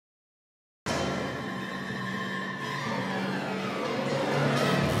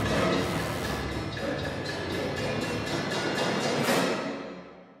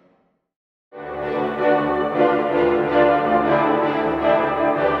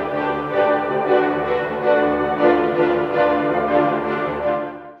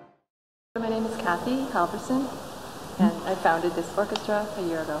Halvorson, and I founded this orchestra a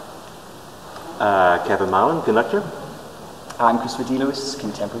year ago. Kevin Mallon, conductor. I'm Christopher D. Lewis,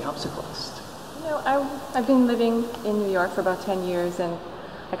 contemporary harpsichordist. You know, I've been living in New York for about 10 years, and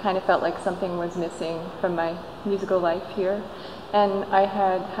I kind of felt like something was missing from my musical life here. And I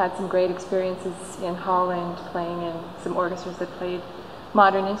had some great experiences in Holland playing in some orchestras that played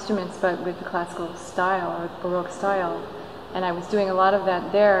modern instruments but with the classical style or Baroque style. And I was doing a lot of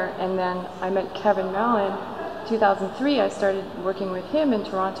that there, and then I met Kevin Mallon. In 2003 I started working with him in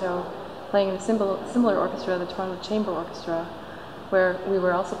Toronto, playing in a similar orchestra, the Toronto Chamber Orchestra, where we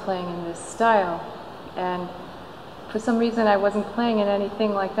were also playing in this style. And for some reason I wasn't playing in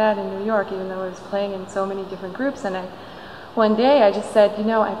anything like that in New York, even though I was playing in so many different groups. And one day I just said, you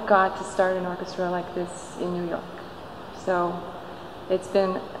know, I've got to start an orchestra like this in New York. So it's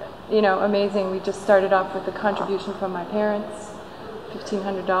been, you know, amazing. We just started off with a contribution from my parents,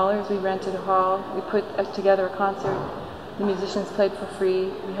 $1,500. We rented a hall. We put together a concert. The musicians played for free.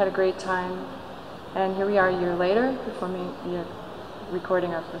 We had a great time. And here we are a year later, we're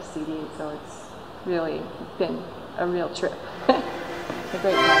recording our first CD. So it's really been a real trip. It's a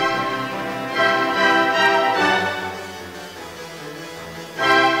great time.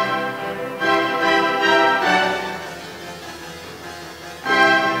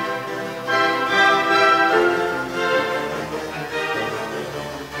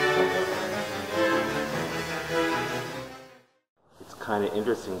 Kind of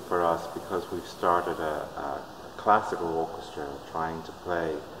interesting for us because we've started a classical orchestra trying to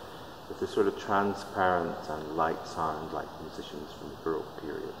play with this sort of transparent and light sound like musicians from the Baroque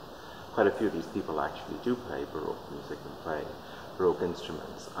period. Quite a few of these people actually do play Baroque music and play Baroque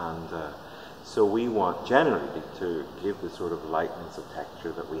instruments, and so we want generally to give the sort of lightness of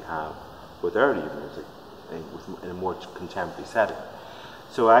texture that we have with earlier music in a more contemporary setting.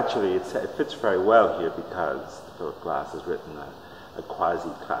 So actually it fits very well here because Philip Glass has written a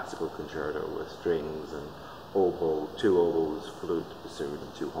quasi-classical concerto with strings and oboe, 2 oboes, flute, bassoon,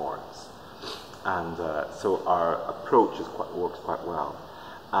 and 2 horns. And so our approach works quite well.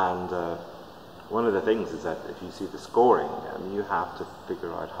 And one of the things is that if you see the scoring, you have to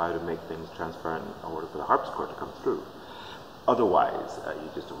figure out how to make things transparent in order for the harpsichord to come through. Otherwise, you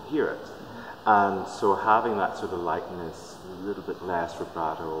just don't hear it. And so having that sort of lightness, a little bit less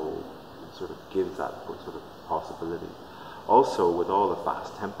vibrato, sort of gives that sort of possibility. Also, with all the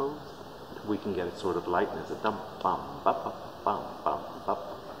fast tempos, we can get a sort of lightness, a dum bum bum bum bum bum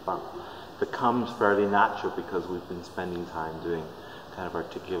bum, that comes fairly natural because we've been spending time doing kind of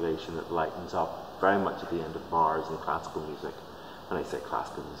articulation that lightens up very much at the end of bars in classical music. When I say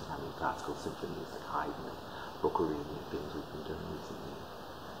classical music, I mean classical symphonies like Haydn and Boccherini and things we've been doing recently.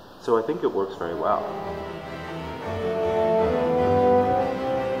 So I think it works very well.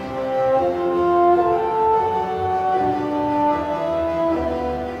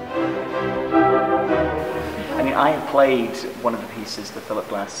 I played one of the pieces, the Philip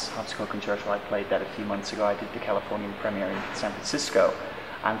Glass Harpsichord Concerto. I played that a few months ago. I did the Californian premiere in San Francisco,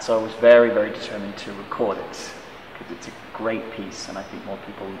 and so I was very, very determined to record it because it's a great piece, and I think more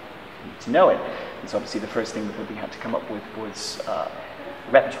people need to know it. And so obviously the first thing that we had to come up with was a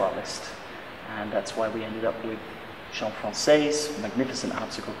repertoire list, and that's why we ended up with Jean Francaix's magnificent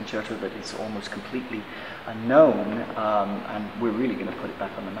harpsichord concerto that is almost completely unknown, and we're really going to put it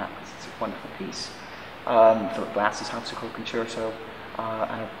back on the map because it's a wonderful piece. Philip Glass's Harpsichord Concerto,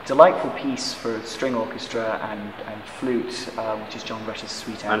 and a delightful piece for string orchestra and flute, which is John Rutter's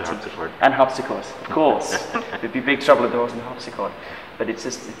Suite and harpsichord. And harpsichord, of course. There'd be big trouble if there wasn't a harpsichord. But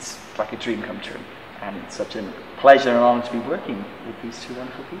it's like a dream come true. And it's such a pleasure and honor to be working with these two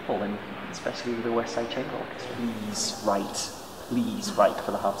wonderful people, and especially with the West Side Chamber Orchestra. Please write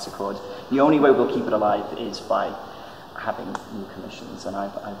for the harpsichord. The only way we'll keep it alive is by having new commissions, and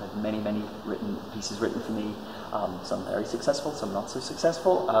I've had many pieces written for me, some very successful, some not so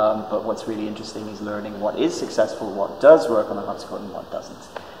successful, but what's really interesting is learning what is successful, what does work on the harpsichord and what doesn't.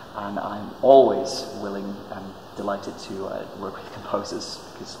 And I'm always willing and delighted to work with composers,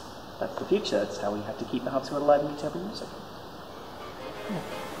 because that's the future. It's how we have to keep the harpsichord alive in contemporary music.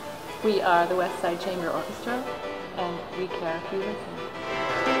 We are the West Side Chamber Orchestra, and we care if you listen.